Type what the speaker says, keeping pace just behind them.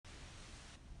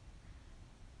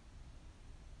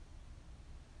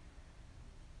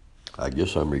I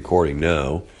guess I'm recording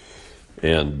now,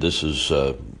 and this is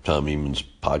Tom Eamon's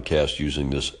podcast using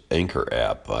this Anchor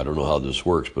app. I don't know how this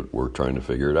works, but we're trying to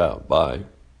figure it out. Bye.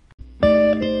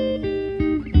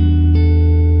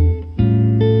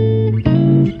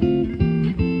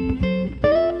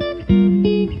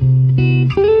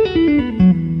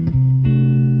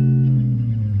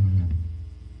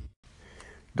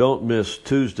 Don't miss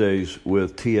Tuesdays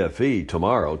with TFE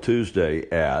tomorrow, Tuesday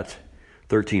at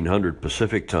 1300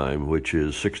 Pacific Time, which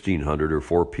is 1600 or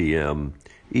 4 p.m.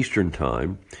 Eastern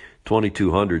Time,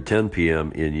 2200, 10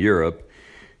 p.m. in Europe,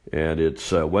 and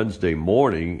it's Wednesday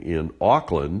morning in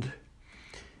Auckland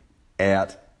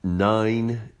at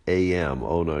 9 a.m.,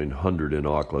 0900 in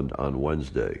Auckland on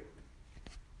Wednesday.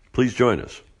 Please join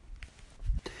us.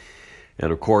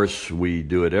 And, of course, we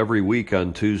do it every week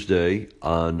on Tuesday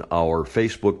on our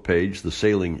Facebook page, the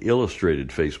Sailing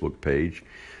Illustrated Facebook page,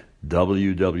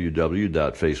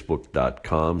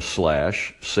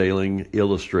 www.facebook.com/Sailing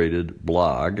Illustrated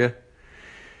blog.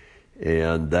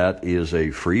 And that is a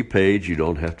free page. You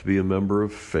don't have to be a member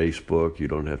of Facebook. You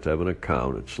don't have to have an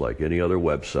account. It's like any other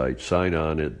website. Sign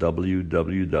on at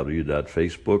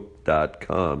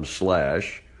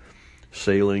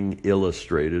www.facebook.com/Sailing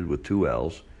Illustrated with 2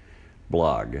 L's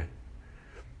blog.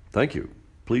 Thank you.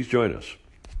 Please join us.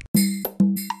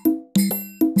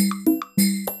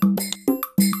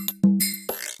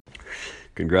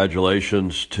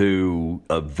 Congratulations to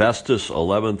Vestas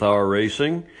 11th Hour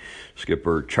Racing,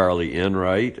 skipper Charlie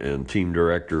Enright and team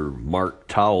director Mark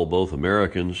Towell, both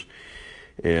Americans,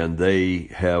 and they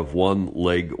have won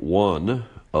leg one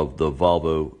of the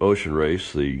Volvo Ocean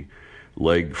Race, the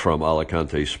leg from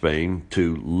Alicante, Spain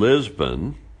to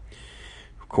Lisbon.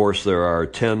 Of course, there are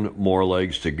 10 more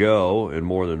legs to go and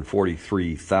more than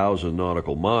 43,000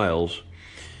 nautical miles.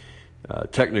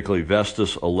 Technically,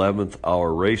 Vestas 11th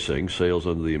Hour Racing sails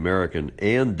under the American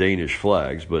and Danish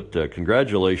flags, but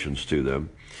congratulations to them.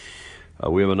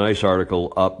 We have a nice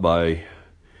article up by,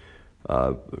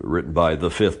 written by The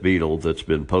Fifth Beatle that's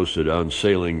been posted on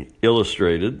Sailing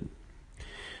Illustrated.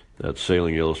 That's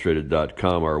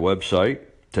sailingillustrated.com, our website.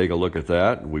 Take a look at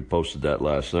that. We posted that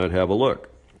last night. Have a look.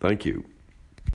 Thank you.